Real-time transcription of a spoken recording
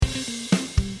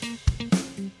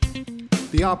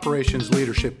The Operations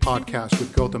Leadership Podcast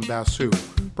with Gautam Basu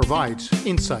provides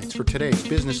insights for today's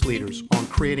business leaders on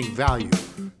creating value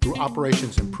through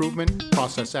operations improvement,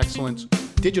 process excellence,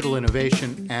 digital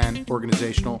innovation, and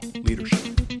organizational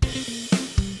leadership.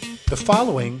 The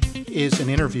following is an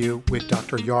interview with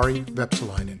Dr. Jari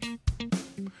Vepsäläinen.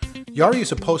 Jari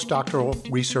is a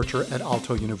postdoctoral researcher at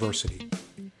Aalto University.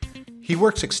 He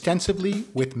works extensively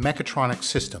with mechatronic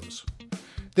systems.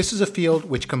 This is a field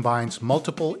which combines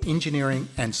multiple engineering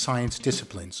and science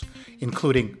disciplines,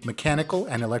 including mechanical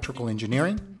and electrical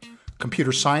engineering,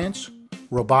 computer science,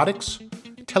 robotics,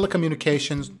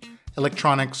 telecommunications,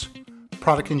 electronics,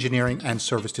 product engineering, and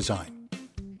service design.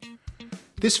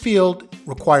 This field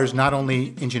requires not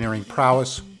only engineering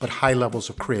prowess, but high levels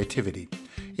of creativity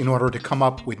in order to come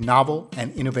up with novel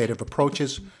and innovative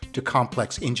approaches to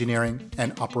complex engineering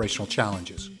and operational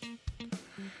challenges.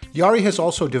 Jari has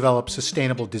also developed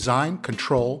sustainable design,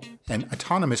 control, and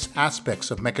autonomous aspects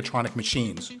of mechatronic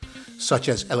machines, such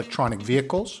as electronic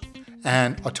vehicles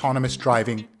and autonomous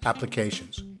driving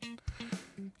applications.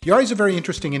 Jari is a very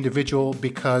interesting individual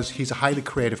because he's a highly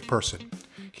creative person.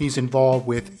 He's involved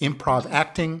with improv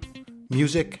acting,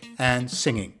 music, and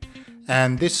singing.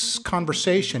 And this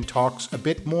conversation talks a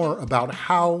bit more about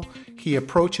how he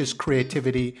approaches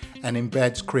creativity and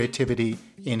embeds creativity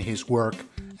in his work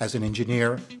as an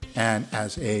engineer and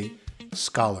as a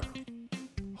scholar.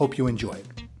 Hope you enjoy it.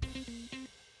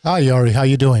 Hi, Jari. How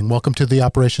you doing? Welcome to the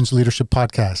Operations Leadership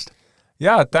Podcast.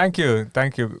 Yeah, thank you.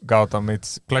 Thank you, Gautam.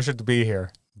 It's a pleasure to be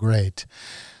here. Great.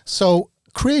 So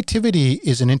creativity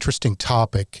is an interesting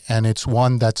topic, and it's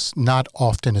one that's not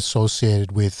often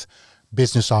associated with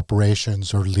business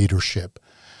operations or leadership.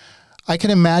 I can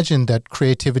imagine that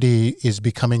creativity is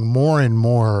becoming more and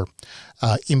more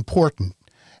important,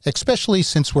 especially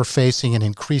since we're facing an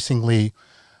increasingly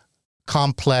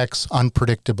complex,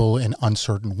 unpredictable, and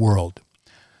uncertain world.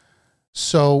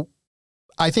 So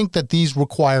I think that these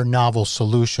require novel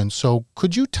solutions. So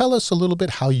could you tell us a little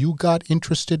bit how you got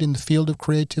interested in the field of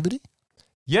creativity?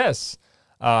 Yes.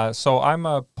 So I'm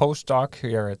a postdoc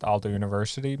here at Aalto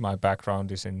University. My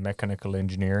background is in mechanical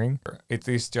engineering. It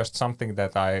is just something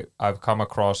that I've come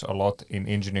across a lot in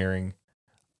engineering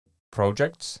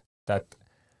projects that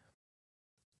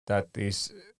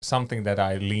is something that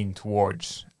I lean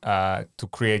towards to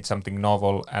create something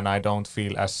novel, and I don't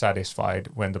feel as satisfied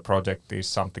when the project is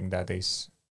something that is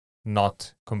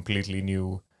not completely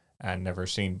new and never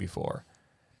seen before.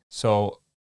 So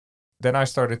then I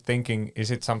started thinking,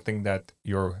 is it something that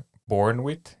you're born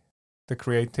with, the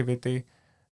creativity,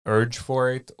 urge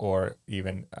for it, or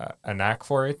even a knack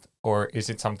for it, or is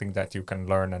it something that you can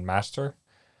learn and master?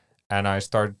 And I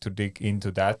started to dig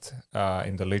into that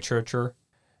in the literature.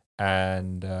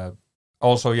 And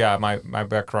also, my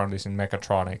background is in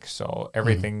mechatronics, so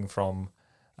everything from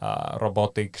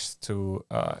robotics to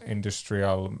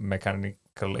industrial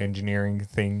mechanical engineering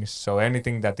things. So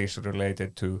anything that is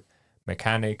related to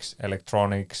mechanics,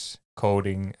 electronics,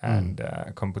 coding, and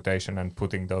computation, and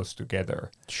putting those together.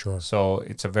 Sure. So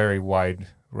it's a very wide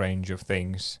range of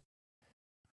things.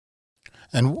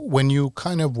 And when you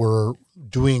kind of were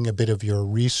doing a bit of your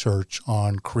research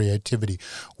on creativity,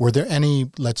 were there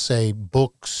any, let's say,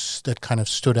 books that kind of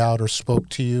stood out or spoke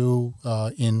to you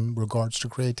in regards to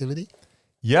creativity?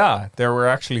 Yeah, there were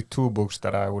actually two books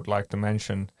that I would like to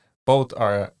mention. Both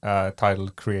are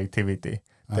titled Creativity.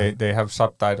 They have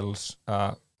subtitles,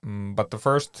 but the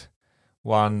first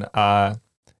one,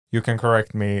 you can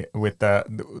correct me with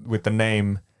the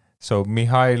name. So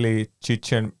Mihaly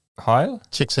Csikszentmihalyi?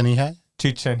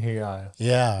 Csikszentmihalyi.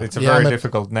 Yeah, it's a very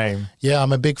difficult name. Yeah,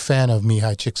 I'm a big fan of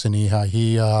Mihaly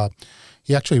Csikszentmihalyi.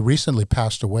 He actually recently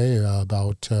passed away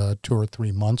about 2 or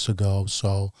 3 months ago.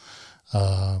 So.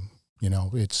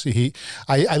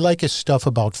 I like his stuff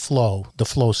about flow, the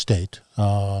flow state.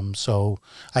 So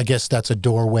I guess that's a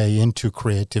doorway into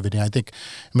creativity. I think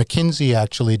McKinsey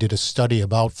actually did a study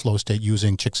about flow state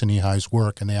using Csikszentmihalyi's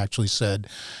work, and they actually said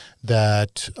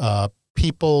that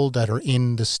people that are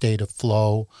in the state of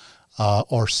flow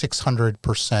are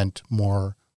 600%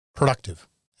 more productive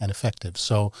and effective.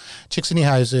 So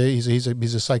Csikszentmihalyi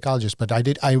he's a psychologist, but I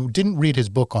didn't read his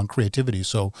book on creativity.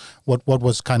 So what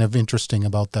was kind of interesting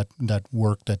about that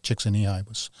work that Csikszentmihalyi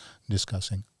was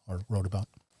discussing or wrote about?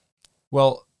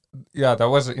 Well, yeah, that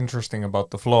was interesting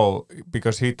about the flow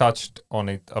because he touched on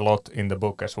it a lot in the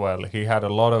book as well. He had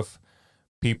a lot of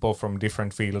people from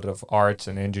different fields of arts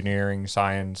and engineering,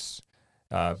 science,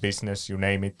 business, you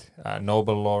name it,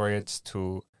 Nobel laureates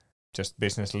to just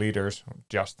business leaders,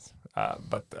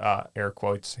 but air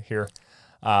quotes here.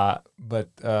 But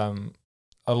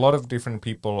a lot of different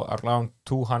people, around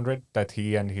 200 that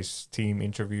he and his team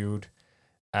interviewed,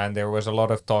 and there was a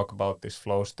lot of talk about this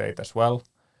flow state as well,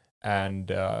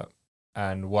 and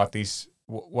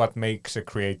what makes a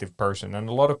creative person. And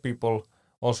a lot of people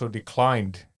also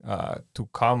declined to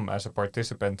come as a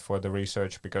participant for the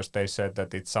research because they said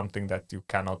that it's something that you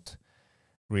cannot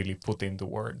really put into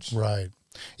words. Right.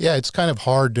 Yeah, it's kind of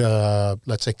hard,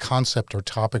 let's say, concept or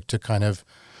topic to kind of,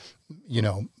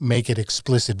 make it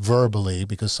explicit verbally,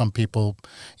 because some people,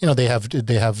 they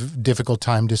have difficult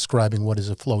time describing what is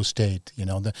a flow state.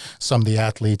 Some of the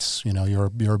athletes,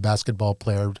 you're a basketball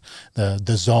player,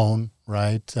 the zone,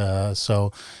 right?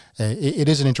 So it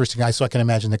is an interesting. So I can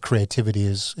imagine that creativity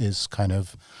is kind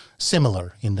of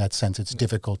similar in that sense. It's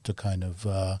difficult to kind of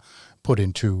put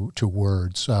into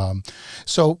words.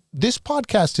 So this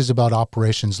podcast is about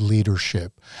operations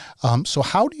leadership. So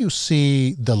how do you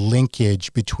see the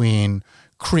linkage between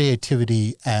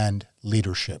creativity and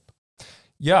leadership?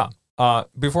 Yeah.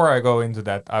 Before I go into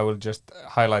that, I will just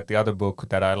highlight the other book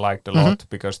that I liked a lot,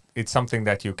 because it's something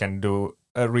that you can do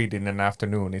read in an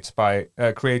afternoon. It's by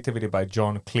Creativity by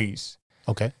John Cleese.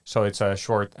 Okay. So it's a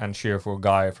short and cheerful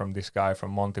guy from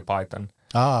Monty Python.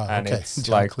 And okay. It's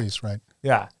John Cleese, right?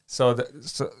 Yeah. So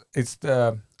it's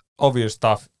the obvious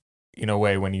stuff in a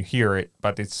way when you hear it,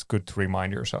 but it's good to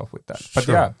remind yourself with that. But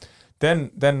sure. yeah,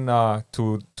 then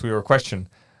to your question.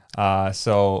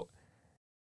 So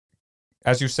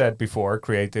as you said before,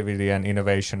 creativity and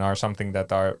innovation are something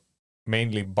that are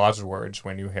mainly buzzwords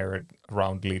when you hear it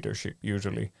around leadership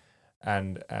usually,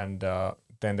 and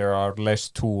then there are less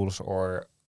tools or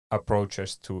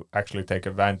approaches to actually take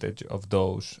advantage of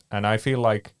those. And I feel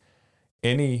like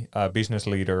any business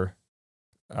leader,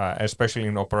 especially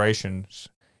in operations,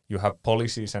 you have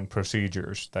policies and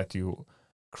procedures that you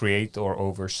create or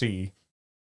oversee,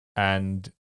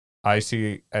 and I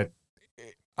see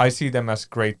them as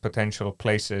great potential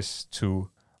places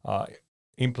to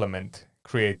implement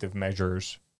creative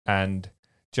measures, and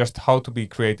just how to be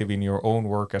creative in your own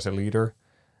work as a leader,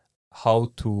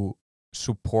 how to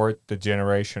support the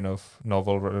generation of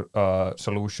novel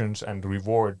solutions and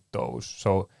reward those.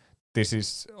 So this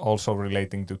is also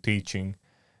relating to teaching.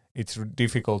 It's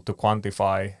difficult to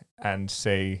quantify and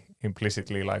say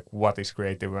implicitly like what is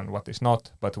creative and what is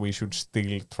not, but we should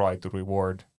still try to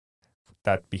reward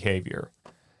that behavior.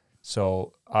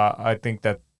 So I think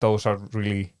that those are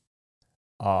really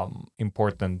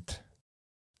important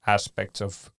aspects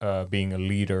of being a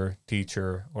leader,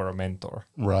 teacher, or a mentor.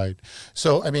 Right.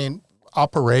 So, I mean,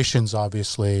 operations,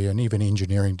 obviously, and even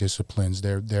engineering disciplines,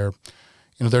 they're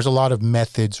there's a lot of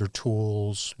methods or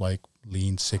tools like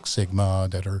Lean Six Sigma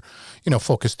that are,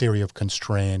 focused theory of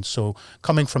constraints. So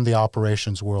coming from the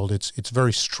operations world, it's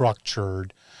very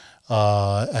structured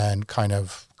and kind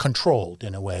of controlled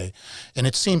in a way. And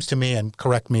it seems to me, and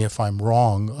correct me if I'm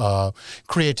wrong,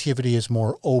 creativity is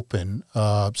more open.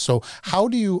 So how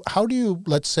do you,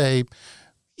 let's say,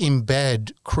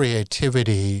 embed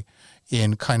creativity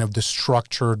in kind of the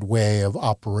structured way of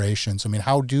operations? I mean,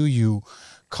 how do you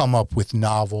come up with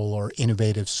novel or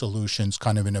innovative solutions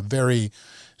kind of in a very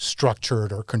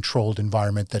structured or controlled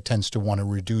environment that tends to want to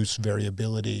reduce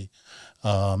variability,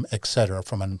 et cetera,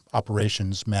 from an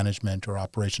operations management or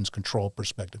operations control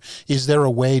perspective? Is there a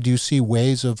way, do you see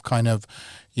ways of kind of,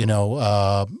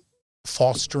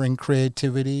 fostering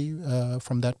creativity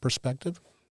from that perspective?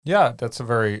 Yeah, that's a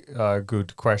very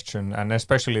good question. And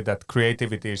especially that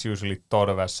creativity is usually thought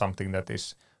of as something that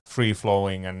is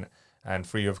free-flowing and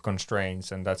free of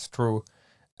constraints, and that's true.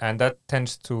 And that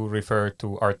tends to refer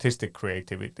to artistic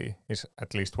creativity, is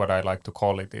at least what I like to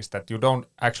call it, is that you don't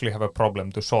actually have a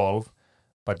problem to solve,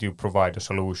 but you provide a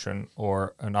solution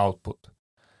or an output.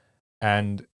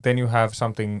 And then you have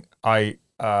something I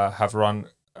have run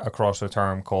across a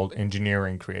term called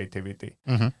engineering creativity,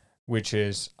 which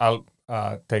is, I'll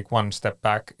take one step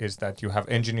back, is that you have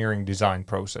engineering design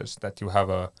process, that you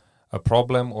have a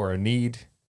problem or a need,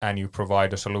 and you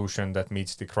provide a solution that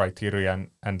meets the criteria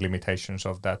and limitations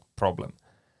of that problem.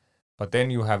 But then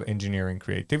you have engineering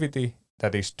creativity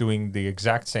that is doing the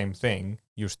exact same thing.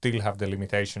 You still have the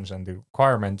limitations and the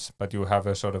requirements, but you have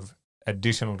a sort of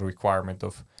additional requirement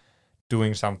of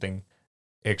doing something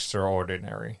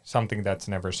extraordinary, something that's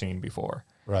never seen before.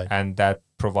 Right. And that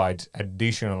provides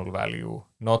additional value,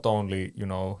 not only,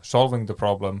 solving the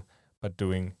problem, but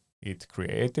doing it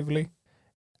creatively.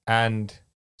 And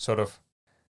sort of,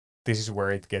 this is where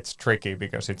it gets tricky,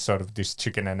 because it's sort of this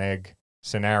chicken and egg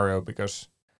scenario, because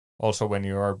also when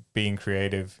you are being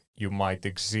creative, you might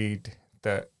exceed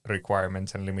the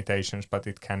requirements and limitations, but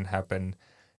it can happen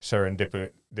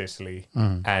serendipitously,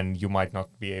 and you might not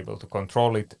be able to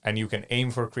control it. And you can aim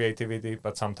for creativity,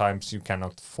 but sometimes you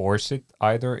cannot force it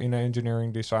either in an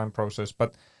engineering design process.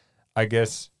 But I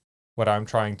guess what I'm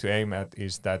trying to aim at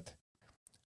is that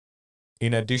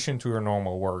in addition to your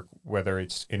normal work, whether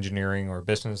it's engineering or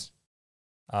business,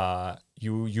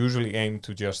 you usually aim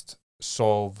to just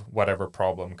solve whatever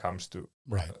problem comes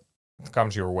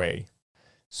your way.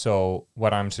 So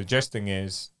what I'm suggesting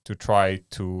is to try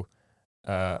to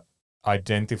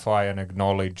identify and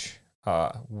acknowledge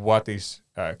what is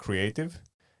creative,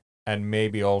 and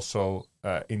maybe also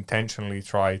intentionally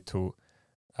try to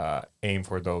aim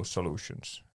for those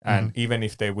solutions. And even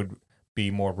if they would be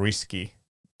more risky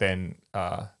than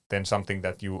something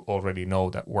that you already know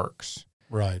that works,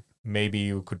 Right. maybe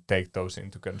you could take those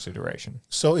into consideration.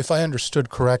 So if I understood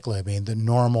correctly, I mean, the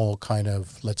normal kind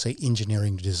of, let's say,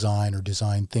 engineering design or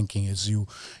design thinking is you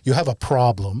have a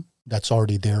problem that's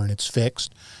already there and it's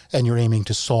fixed, and you're aiming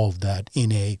to solve that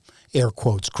in a air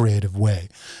quotes creative way.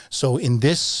 So in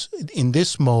this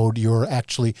mode, you're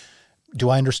actually, do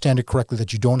I understand it correctly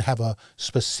that you don't have a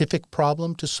specific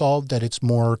problem to solve, that it's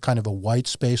more kind of a white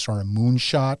space or a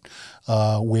moonshot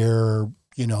where,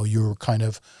 you're kind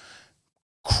of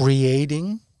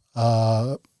creating,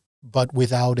 but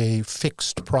without a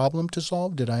fixed problem to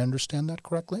solve? Did I understand that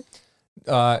correctly?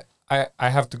 I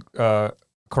have to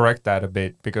correct that a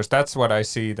bit, because that's what I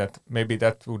see, that maybe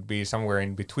that would be somewhere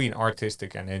in between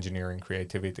artistic and engineering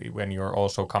creativity, when you're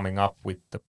also coming up with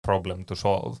the problem to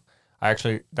solve.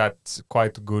 Actually, that's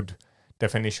quite a good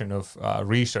definition of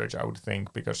research, I would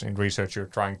think, because in research you're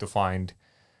trying to find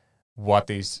what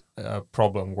is a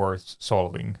problem worth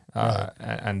solving,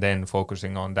 and then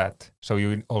focusing on that. So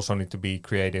you also need to be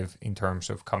creative in terms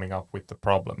of coming up with the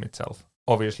problem itself.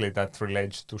 Obviously, that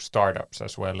relates to startups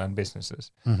as well and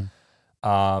businesses.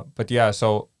 But yeah,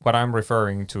 so what I'm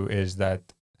referring to is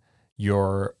that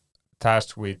you're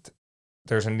tasked with,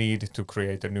 there's a need to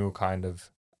create a new kind of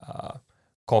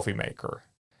coffee maker,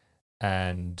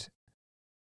 and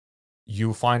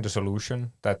you find a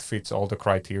solution that fits all the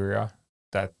criteria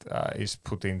that is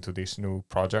put into this new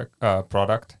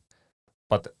product.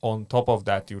 But on top of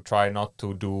that, you try not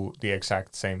to do the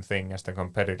exact same thing as the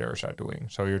competitors are doing.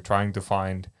 So you're trying to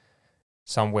find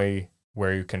some way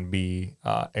where you can be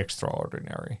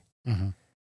extraordinary.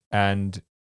 And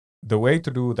the way to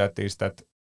do that is that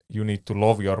you need to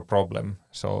love your problem.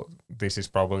 So this is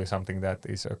probably something that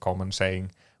is a common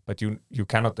saying, but you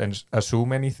cannot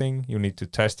assume anything. You need to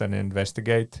test and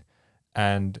investigate.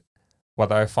 And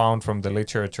what I found from the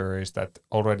literature is that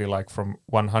already, like from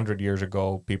 100 years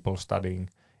ago, people studying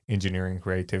engineering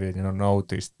creativity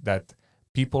noticed that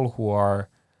people who are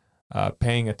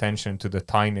paying attention to the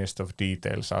tiniest of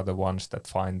details are the ones that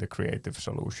find the creative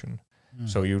solution.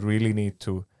 So you really need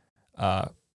to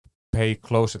pay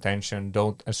close attention.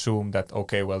 Don't assume that,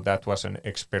 okay, well, that was an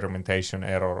experimentation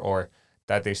error, or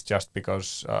that is just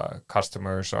because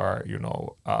customers are,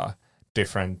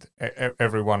 different.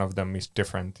 Every one of them is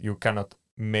different. You cannot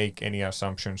make any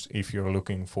assumptions if you're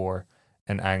looking for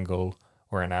an angle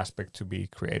or an aspect to be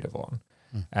creative on.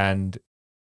 And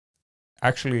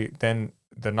actually, then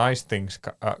the nice things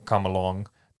come along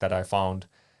that I found,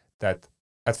 that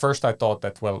at first I thought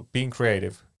that, well, being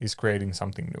creative is creating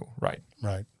something new, right?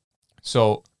 Right.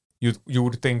 So you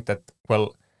would think that,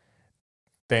 well,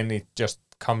 then it just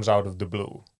comes out of the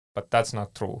blue, but that's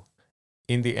not true.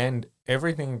 In the end,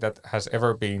 everything that has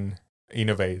ever been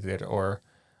innovated or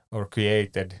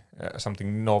created,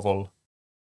 something novel,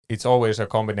 it's always a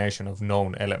combination of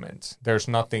known elements. There's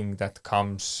nothing that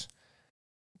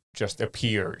just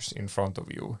appears in front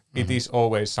of you. It is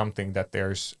always something that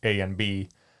there's A and B.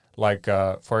 Like,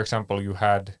 for example,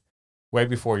 way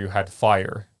before you had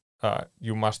fire,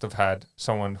 you must have had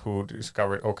someone who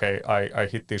discovered, okay, I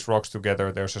hit these rocks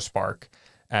together, there's a spark,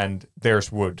 and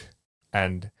there's wood,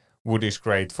 and wood is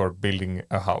great for building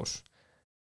a house.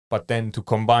 But then to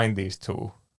combine these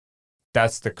two,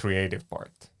 that's the creative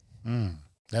part.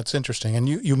 That's interesting. And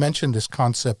you mentioned this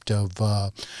concept of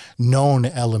known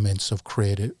elements of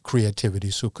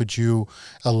creativity. So could you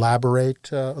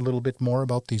elaborate a little bit more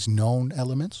about these known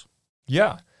elements?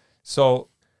 Yeah. So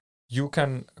you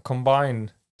can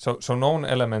combine, so known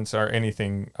elements are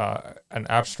anything, an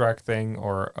abstract thing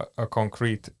or a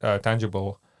concrete,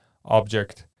 tangible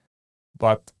object,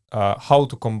 but how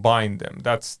to combine them,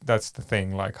 that's the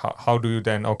thing. Like, how do you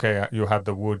then, okay, you have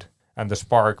the wood and the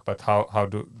spark, but how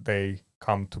do they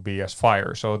come to be as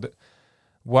fire? So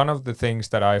one of the things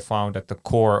that I found at the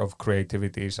core of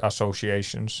creativity is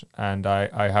associations, and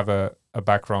I have a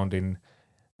background in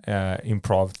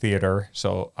improv theater,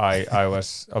 so I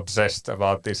was obsessed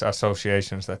about these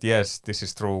associations, that yes, this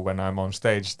is true when I'm on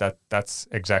stage, that's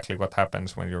exactly what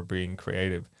happens when you're being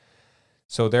creative.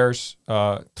 So there's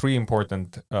three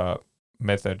important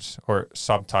methods or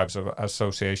subtypes of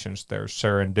associations. There's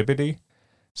serendipity,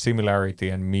 similarity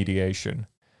and mediation.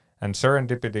 And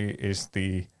serendipity is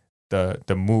the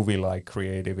movie-like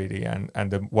creativity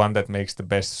and the one that makes the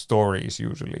best stories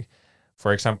usually.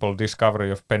 For example,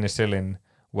 discovery of penicillin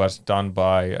was done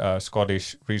by a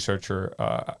Scottish researcher,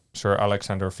 Sir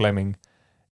Alexander Fleming,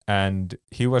 and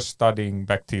he was studying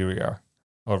bacteria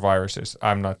or viruses.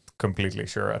 I'm not completely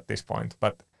sure at this point,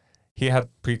 but he had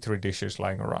petri dishes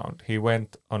lying around. He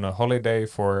went on a holiday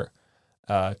for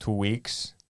 2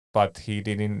 weeks, but he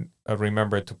didn't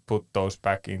remember to put those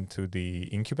back into the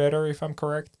incubator, if I'm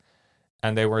correct,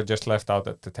 and they were just left out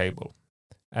at the table.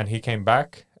 And he came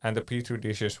back, and the petri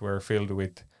dishes were filled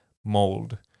with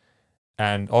mold.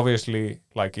 And obviously,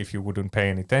 like if you wouldn't pay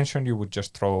any attention, you would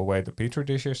just throw away the petri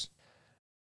dishes.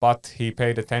 But he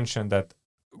paid attention that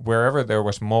wherever there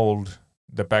was mold,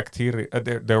 the bacteria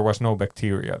there was no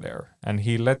bacteria there. And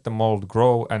he let the mold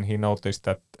grow, and he noticed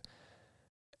that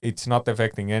it's not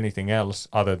affecting anything else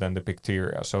other than the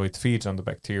bacteria. So it feeds on the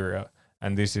bacteria,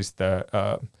 and this is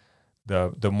the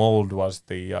mold was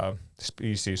the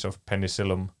species of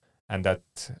Penicillium, and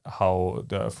that's how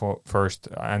the first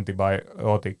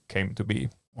antibiotic came to be.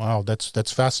 Wow,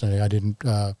 that's fascinating. I didn't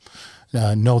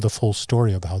know the full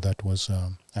story of how that was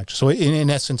actually. So in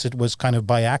essence, it was kind of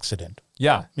by accident.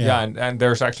 Yeah. And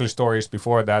there's actually stories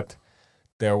before that.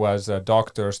 There was a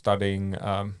doctor studying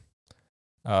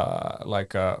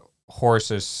like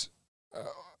horses,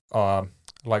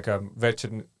 like a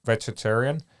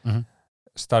vegetarian,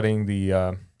 studying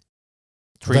the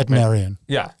treatment. Veterinarian.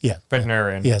 Yeah.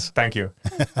 Veterinarian. Yes. Thank you.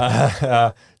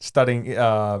 Studying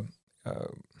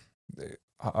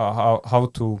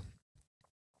how to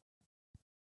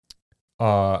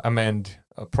amend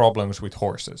problems with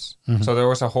horses. So there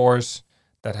was a horse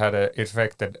that had an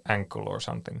infected ankle or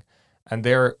something, and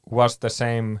there was the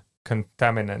same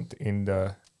contaminant in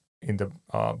the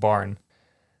barn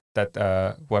that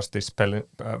was this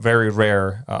very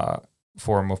rare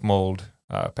form of mold,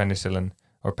 penicillin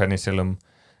or penicillium,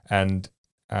 and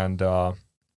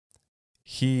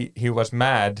he was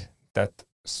mad that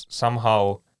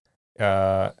somehow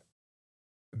the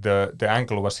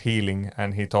ankle was healing,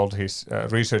 and he told his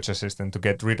research assistant to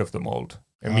get rid of the mold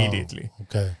immediately. Oh,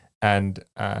 okay. And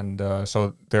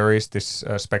so there is this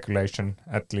speculation,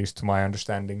 at least to my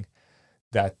understanding,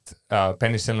 that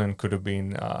penicillin could have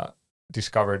been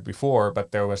discovered before,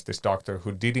 but there was this doctor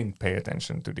who didn't pay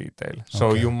attention to detail.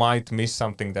 So you might miss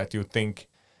something that you think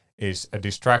is a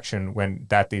distraction when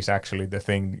that is actually the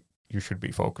thing you should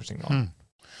be focusing on.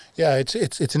 Yeah,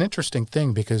 it's an interesting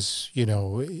thing because,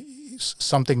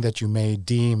 something that you may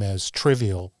deem as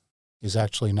trivial is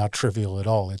actually not trivial at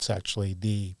all. It's actually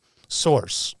the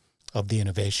source of the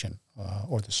innovation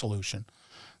or the solution.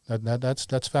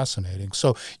 That's fascinating.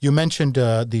 So you mentioned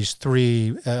these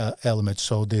three elements.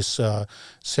 So this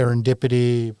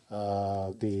serendipity,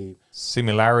 the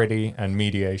similarity, and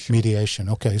mediation. Mediation.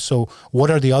 Okay. So what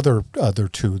are the other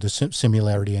two? The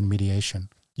similarity and mediation.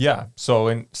 Yeah. So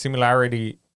in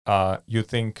similarity, you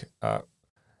think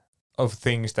of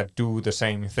things that do the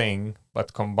same thing,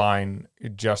 but combine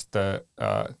just the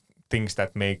things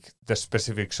that make the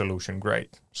specific solution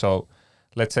great. So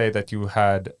let's say that you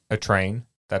had a train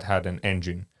that had an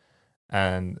engine,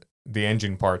 and the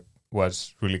engine part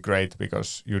was really great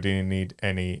because you didn't need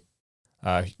any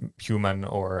human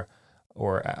or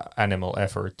animal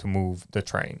effort to move the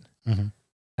train.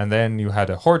 And then you had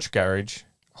a horse carriage,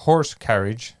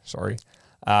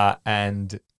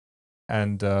 and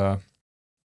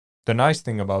the nice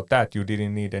thing about that, you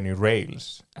didn't need any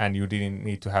rails, and you didn't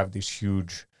need to have this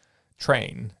huge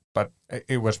train, but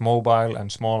it was mobile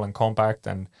and small and compact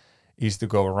and easy to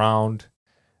go around.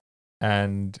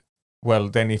 And well,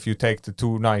 then if you take the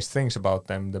two nice things about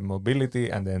them, the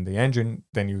mobility and then the engine,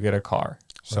 then you get a car.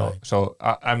 So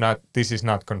I'm not, this is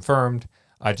not confirmed.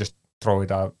 I just throw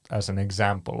it out as an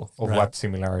example of what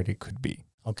similarity could be.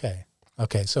 Okay.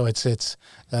 So it's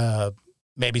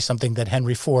maybe something that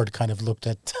Henry Ford kind of looked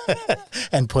at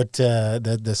and put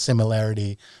the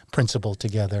similarity principle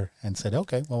together and said,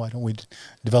 okay, well, why don't we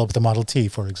develop the Model T,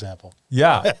 for example?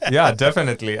 Yeah,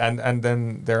 definitely. And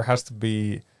then there has to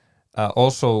be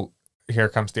also, here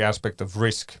comes the aspect of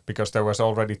risk, because there was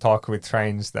already talk with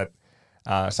trains that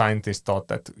scientists thought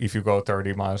that if you go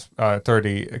 30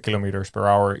 kilometers per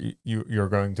hour, you're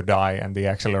going to die, and the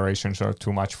accelerations are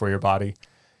too much for your body.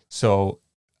 So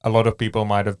a lot of people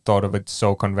might have thought of it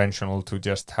so conventional to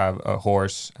just have a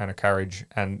horse and a carriage,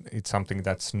 and it's something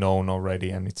that's known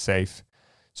already and it's safe.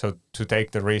 So to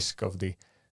take the risk of the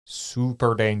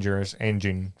super dangerous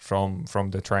engine from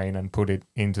the train and put it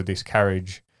into this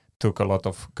carriage took a lot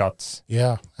of guts.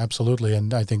 Yeah, absolutely.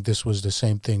 And I think this was the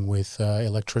same thing with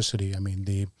electricity. I mean,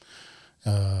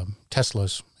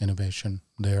 Tesla's innovation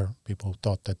there. People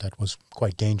thought that that was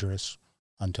quite dangerous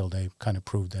until they kind of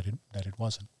proved that it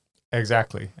wasn't.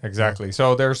 Exactly.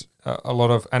 So there's a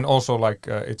lot of, and also like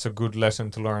it's a good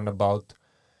lesson to learn about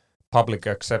public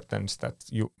acceptance, that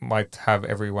you might have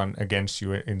everyone against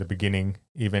you in the beginning,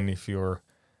 even if you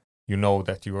know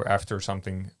that you're after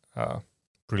something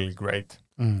really great.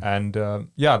 And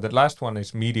the last one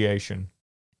is mediation.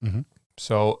 Mm-hmm.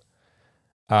 So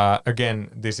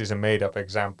again, this is a made-up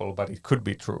example, but it could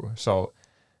be true. So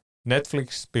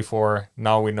Netflix before,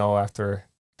 now we know after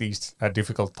these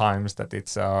difficult times that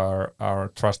it's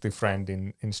our trusty friend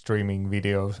in streaming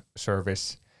video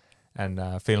service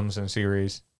and films and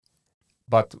series.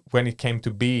 But when it came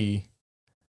to be,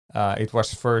 it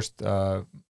was first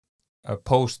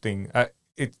posting.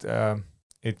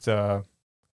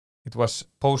 It was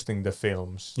posting the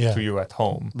films to you at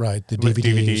home. Right, the with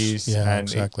DVDs. Yeah, and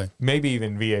exactly. Maybe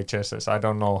even VHSs. I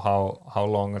don't know how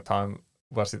long a time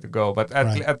was it ago, but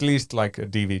at least like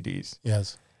DVDs.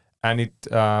 Yes. And it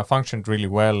functioned really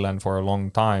well and for a long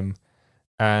time.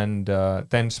 And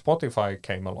then Spotify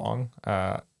came along,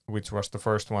 which was the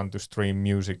first one to stream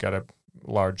music at a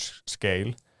large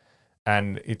scale.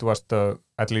 And it was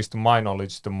at least to my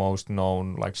knowledge, the most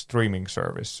known like streaming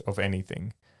service of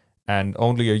anything. And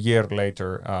only a year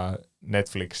later,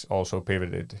 Netflix also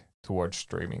pivoted towards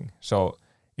streaming. So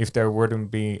if there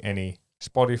wouldn't be any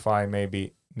Spotify,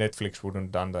 maybe Netflix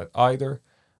wouldn't done that either.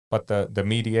 But the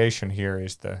mediation here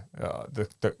is the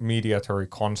mediatory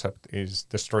concept is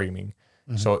the streaming.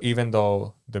 Mm-hmm. So even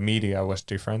though the media was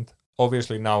different,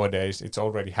 obviously nowadays it's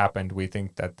already happened. We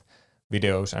think that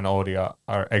videos and audio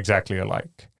are exactly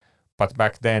alike. But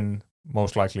back then,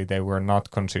 most likely they were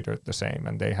not considered the same,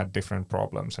 and they had different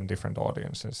problems and different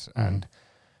audiences. Mm-hmm.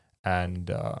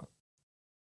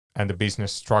 And the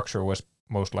business structure was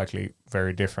most likely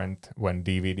very different when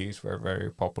DVDs were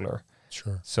very popular.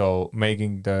 Sure. So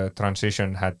making the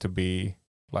transition had to be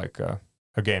like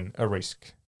again a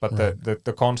risk. But right.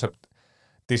 the concept,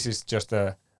 this is just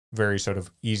a very sort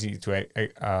of easy to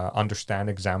understand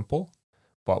example.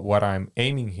 But what I'm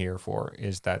aiming here for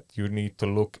is that you need to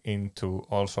look into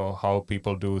also how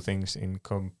people do things in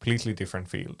completely different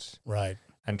fields. Right.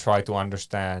 And try to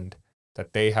understand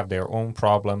that they have their own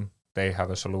problem, they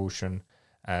have a solution,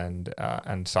 and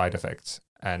side effects.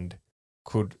 And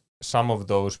could some of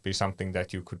those be something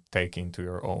that you could take into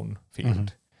your own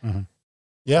field? Mm-hmm. Mm-hmm.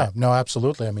 Yeah, no,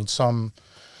 absolutely. I mean, some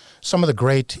of the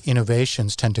great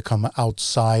innovations tend to come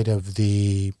outside of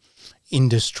the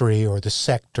industry or the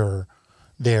sector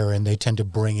there, and they tend to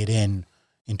bring it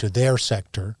into their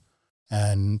sector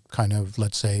and kind of,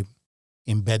 let's say,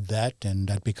 embed that, and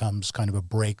that becomes kind of a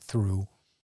breakthrough,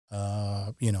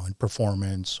 in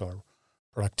performance or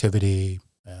productivity,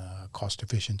 cost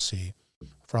efficiency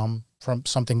from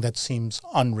something that seems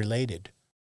unrelated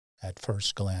at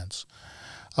first glance.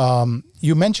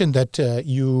 You mentioned that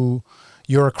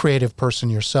you're a creative person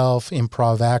yourself,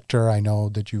 improv actor. I know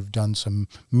that you've done some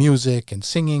music and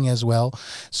singing as well.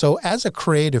 So as a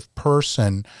creative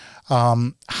person,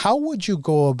 how would you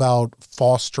go about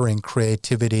fostering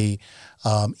creativity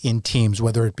in teams,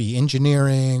 whether it be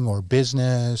engineering or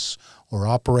business or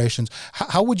operations?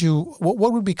 How would you,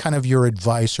 what would be kind of your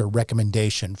advice or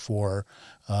recommendation for,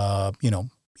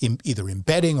 either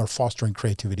embedding or fostering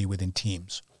creativity within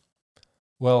teams?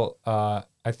 Well,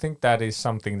 I think that is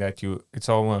something that it's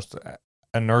almost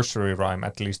a nursery rhyme,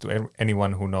 at least to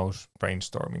anyone who knows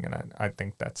brainstorming. And I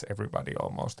think that's everybody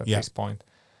almost at this point.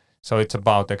 So it's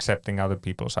about accepting other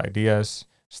people's ideas,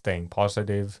 staying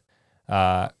positive.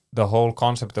 The whole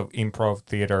concept of improv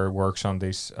theater works on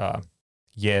this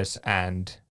yes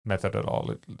and method.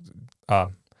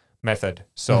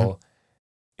 So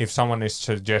if someone is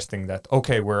suggesting that,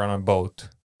 okay, we're on a boat,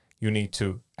 you need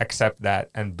to accept that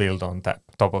and build on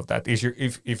top of that.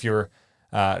 If you're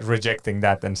rejecting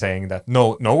that and saying that,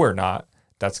 no, we're not,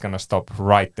 that's going to stop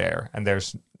right there. And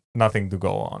there's nothing to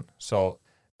go on. So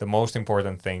the most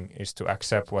important thing is to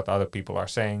accept what other people are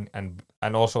saying and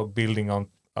also building on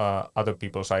other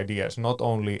people's ideas, not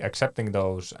only accepting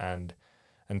those and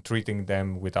treating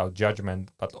them without judgment,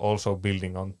 but also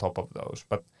building on top of those.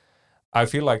 But I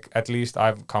feel like at least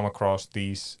I've come across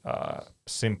these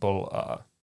simple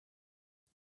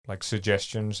like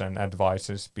suggestions and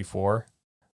advices before,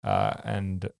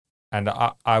 and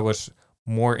I was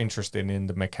more interested in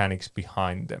the mechanics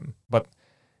behind them. But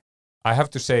I have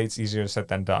to say it's easier said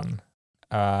than done.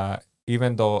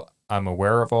 Even though I'm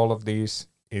aware of all of these,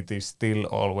 it is still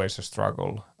always a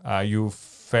struggle. You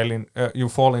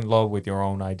fall in love with your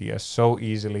own ideas so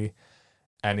easily,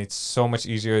 and it's so much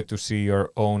easier to see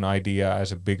your own idea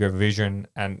as a bigger vision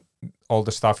and all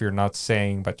the stuff you're not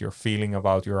saying but you're feeling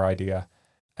about your idea,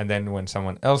 and then when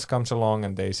someone else comes along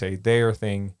and they say their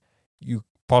thing, you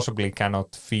possibly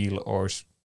cannot feel or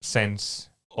sense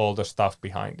all the stuff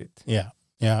behind it. Yeah.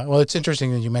 Well, it's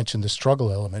interesting that you mentioned the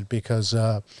struggle element, because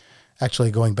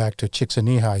actually going back to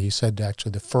Csikszentmihalyi, he said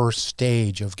actually the first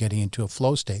stage of getting into a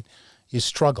flow state is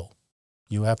struggle.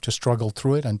 You have to struggle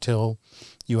through it until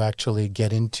you actually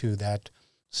get into that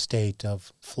state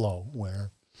of flow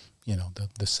where,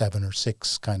 the 7 or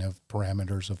 6 kind of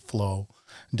parameters of flow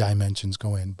dimensions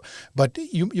go in. But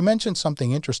you mentioned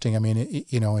something interesting. I mean,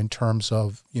 in terms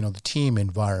of, the team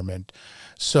environment.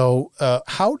 So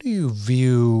how do you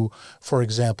view, for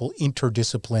example,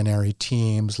 interdisciplinary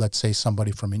teams, let's say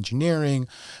somebody from engineering,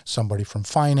 somebody from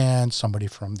finance, somebody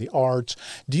from the arts?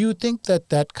 Do you think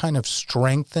that kind of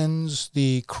strengthens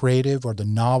the creative or the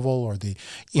novel or the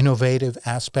innovative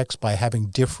aspects by having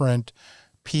different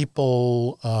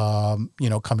people,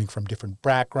 coming from different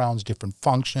backgrounds, different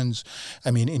functions? I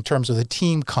mean, in terms of the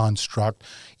team construct,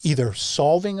 either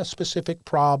solving a specific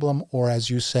problem, or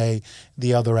as you say,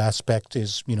 the other aspect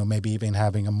is, maybe even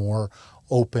having a more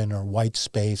open or white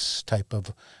space type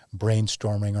of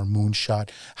brainstorming or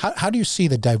moonshot. How do you see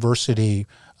the diversity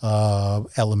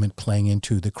element playing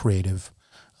into the creative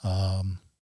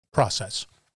process?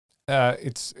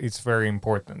 It's very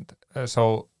important.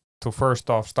 So to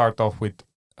start off with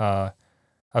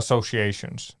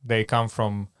associations. They come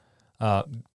from,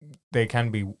 they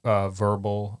can be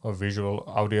verbal or visual,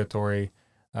 auditory,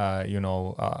 a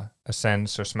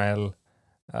sense or smell.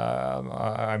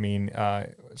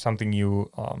 Something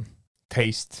you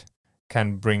taste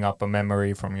can bring up a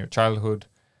memory from your childhood.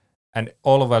 And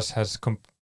all of us has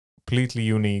completely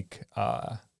unique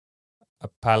a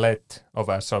palette of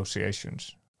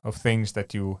associations of things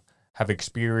that you have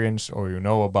experienced or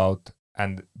about.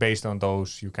 And based on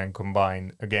those, you can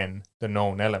combine, again, the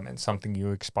known elements, something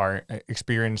you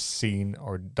experienced, seen,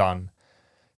 or done.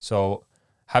 So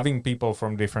having people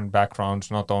from different backgrounds,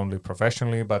 not only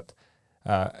professionally, but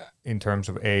in terms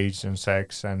of age and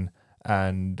sex and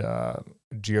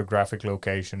geographic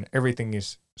location, everything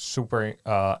is super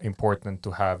important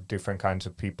to have different kinds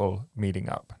of people meeting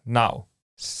up. Now,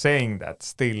 saying that,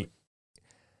 still,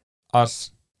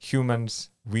 us humans,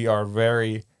 we are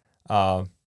very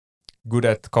good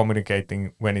at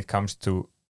communicating when it comes to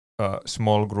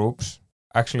small groups.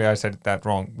 Actually, I said that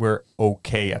wrong. We're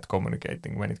okay at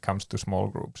communicating when it comes to small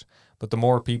groups. But the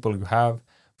more people you have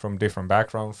from different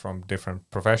backgrounds, from different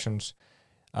professions,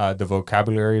 the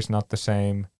vocabulary is not the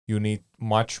same. You need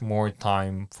much more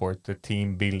time for the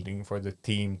team building, for the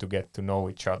team to get to know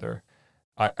each other.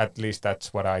 At least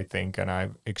that's what I think, and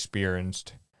I've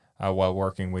experienced while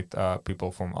working with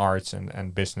people from arts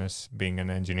and business, being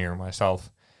an engineer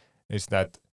myself, is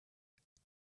that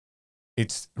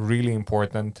it's really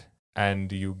important,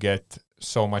 and you get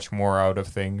so much more out of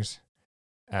things,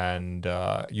 and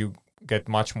you get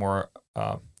much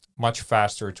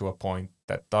faster to a point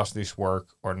that does this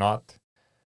work or not.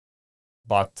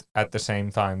 But at the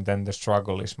same time, then the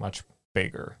struggle is much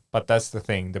bigger. But that's the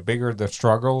thing. The bigger the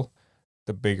struggle,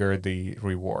 the bigger the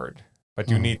reward. But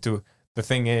you need to, the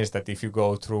thing is that if you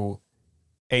go through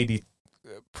 80%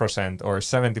 or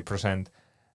 70%,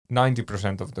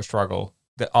 90% of the struggle,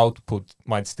 the output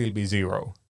might still be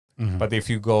 0. Mm-hmm. But if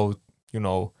you go,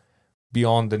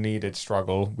 beyond the needed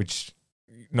struggle, which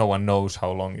no one knows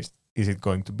how long is it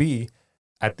going to be,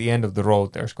 at the end of the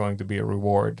road, there's going to be a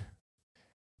reward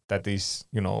that is,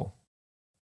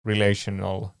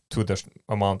 relational to the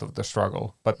amount of the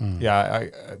struggle. But I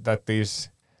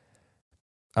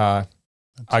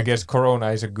guess Corona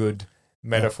is a good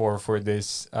metaphor for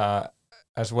this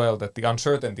as well, that the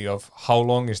uncertainty of how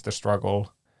long is the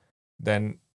struggle,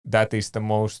 then that is the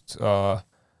most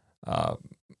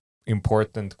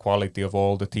important quality of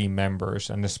all the team members,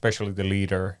 and especially the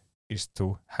leader, is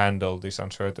to handle this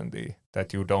uncertainty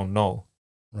that you don't know.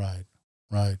 Right.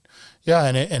 Yeah,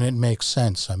 and it makes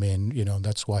sense. I mean,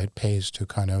 that's why it pays to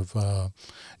kind of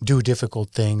do difficult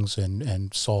things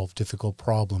and solve difficult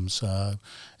problems.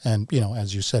 And,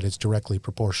 as you said, it's directly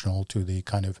proportional to the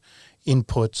kind of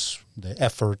inputs, the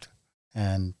effort,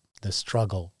 and the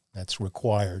struggle that's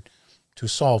required to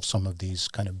solve some of these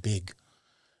kind of big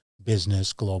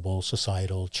business, global,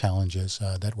 societal challenges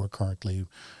that we're currently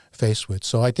faced with.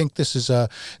 So I think this is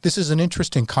an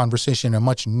interesting conversation, a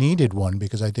much needed one,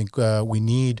 because I think we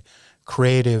need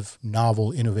creative,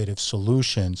 novel, innovative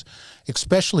solutions,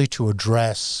 especially to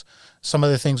address some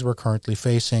of the things we're currently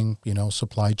facing,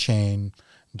 supply chain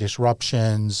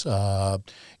disruptions,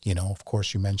 of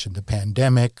course you mentioned the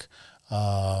pandemic,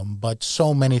 but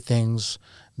so many things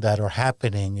that are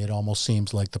happening. It almost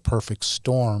seems like the perfect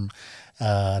storm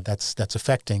that's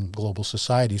affecting global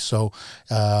society. So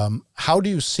how do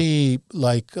you see,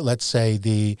 like, let's say,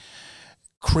 the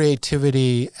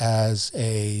creativity as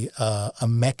a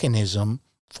mechanism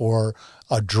for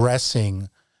addressing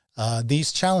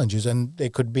these challenges? And they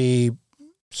could be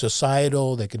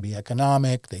societal, they could be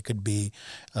economic, they could be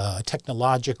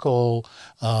technological.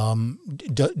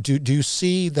 Do you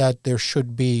see that there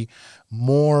should be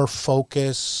more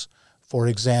focus, for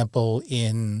example,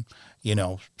 in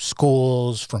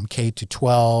schools from K to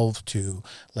 12 to,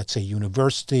 let's say,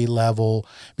 university level?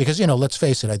 Because, let's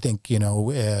face it, I think,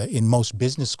 in most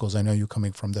business schools, I know you're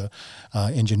coming from the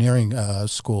engineering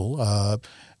school,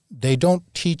 they don't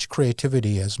teach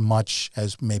creativity as much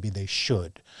as maybe they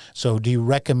should. So do you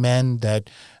recommend that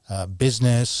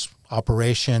business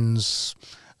operations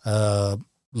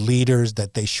leaders,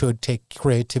 that they should take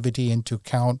creativity into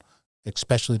account,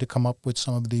 especially to come up with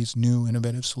some of these new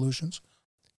innovative solutions?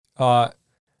 That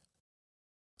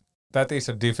is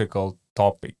a difficult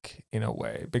topic in a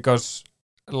way, because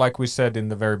like we said in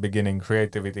the very beginning,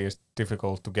 creativity is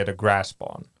difficult to get a grasp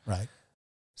on. Right.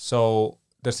 So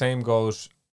the same goes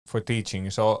for teaching.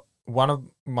 So one of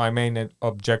my main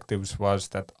objectives was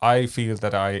that I feel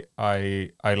that I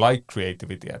like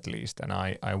creativity, at least, and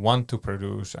I want to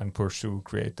produce and pursue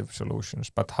creative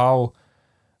solutions. But how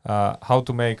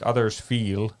to make others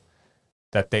feel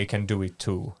that they can do it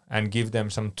too, and give them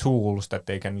some tools that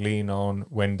they can lean on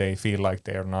when they feel like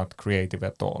they are not creative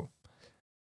at all.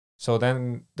 So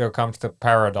then there comes the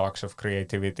paradox of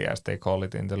creativity, as they call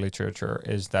it in the literature,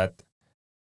 is that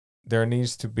there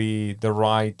needs to be the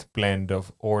right blend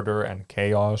of order and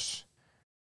chaos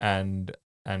and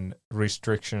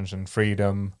restrictions and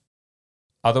freedom.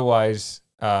 Otherwise,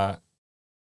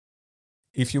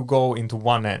 if you go into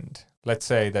one end, let's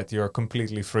say that you're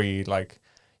completely free, like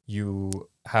you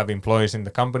have employees in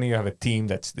the company, you have a team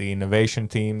that's the innovation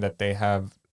team, that they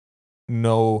have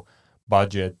no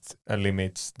budget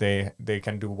limits, they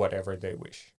can do whatever they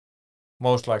wish.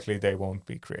 Most likely they won't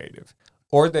be creative.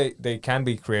 Or they can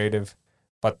be creative,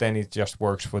 but then it just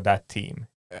works for that team.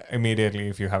 Immediately,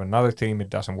 if you have another team, it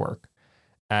doesn't work.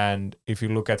 And if you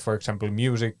look at, for example,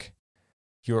 music,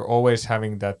 you're always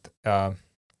having that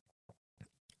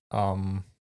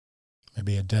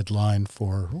maybe a deadline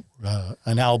for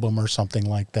an album or something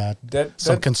like that.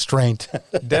 Some constraint.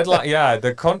 Deadline, yeah,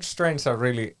 the constraints are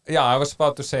really, I was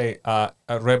about to say a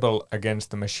rebel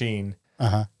against the machine.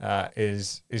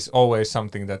 Is always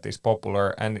something that is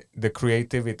popular, and the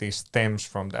creativity stems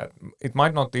from that. It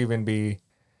might not even be.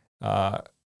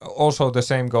 Also, the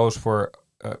same goes for,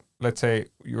 let's say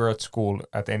you're at school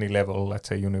at any level, let's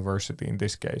say university in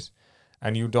this case,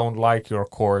 and you don't like your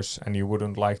course, and you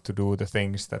wouldn't like to do the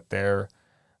things that they're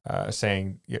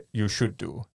saying you should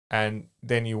do, and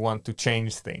then you want to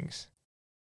change things.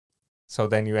 So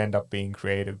then you end up being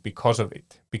creative because of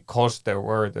it, because there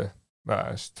were the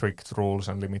strict rules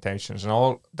and limitations, and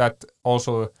all that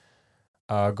also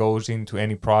goes into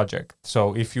any project.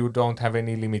 So if you don't have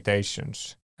any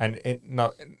limitations and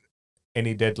not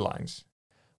any deadlines,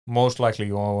 most likely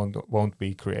you won't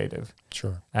be creative.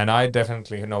 Sure. And I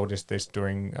definitely noticed this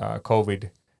during COVID,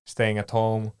 staying at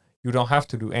home. You don't have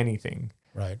to do anything.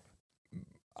 Right.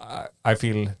 I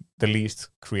feel the least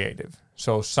creative.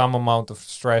 So some amount of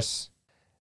stress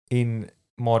in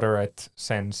moderate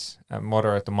sense,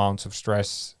 moderate amounts of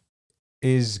stress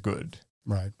is good.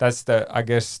 Right. That's I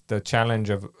guess the challenge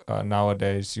of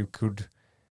nowadays. You could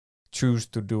choose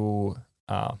to do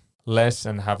less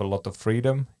and have a lot of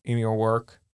freedom in your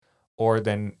work, or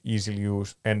then easily you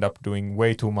end up doing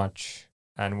way too much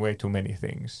and way too many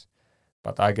things.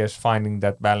 But I guess finding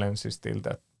that balance is still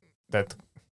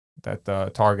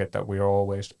that target that we are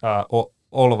always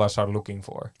all of us are looking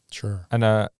for. Sure.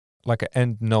 And like an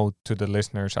end note to the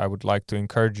listeners, I would like to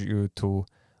encourage you to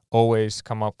always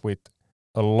come up with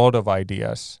a lot of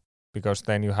ideas, because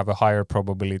then you have a higher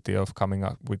probability of coming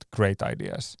up with great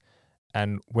ideas.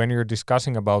 And when you're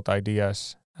discussing about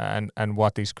ideas and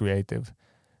what is creative,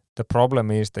 the problem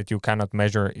is that you cannot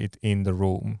measure it in the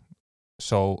room.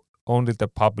 So only the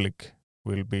public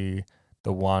will be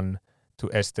the one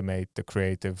to estimate the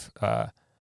creative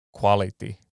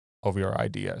quality of your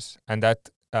ideas. And that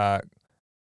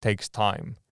takes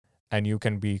time, and you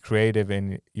can be creative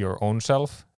in your own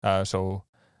self.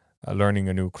 Learning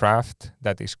a new craft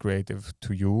that is creative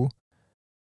to you,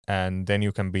 and then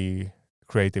you can be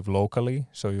creative locally.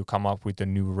 So you come up with a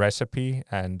new recipe,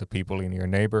 and the people in your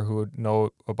neighborhood know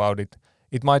about it.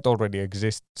 It might already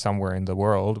exist somewhere in the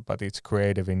world, but it's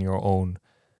creative in your own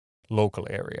local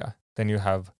area. Then you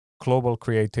have global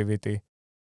creativity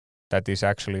that is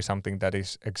actually something that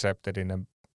is accepted in a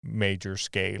major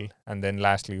scale. And then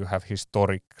lastly, you have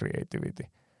historic creativity.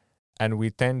 And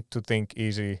we tend to think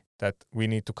easy that we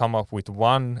need to come up with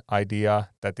one idea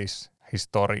that is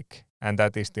historic, and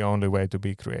that is the only way to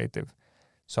be creative.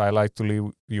 So I like to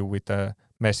leave you with a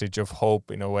message of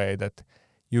hope in a way that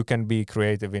you can be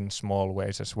creative in small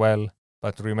ways as well,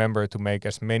 but remember to make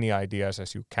as many ideas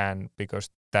as you can, because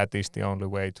that is the only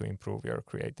way to improve your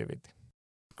creativity.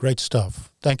 Great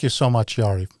stuff. Thank you so much,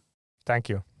 Jari. Thank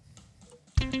you.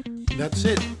 That's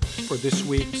it for this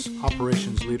week's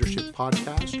Operations Leadership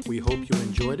Podcast. We hope you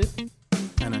enjoyed it.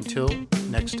 And until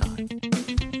next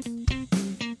time.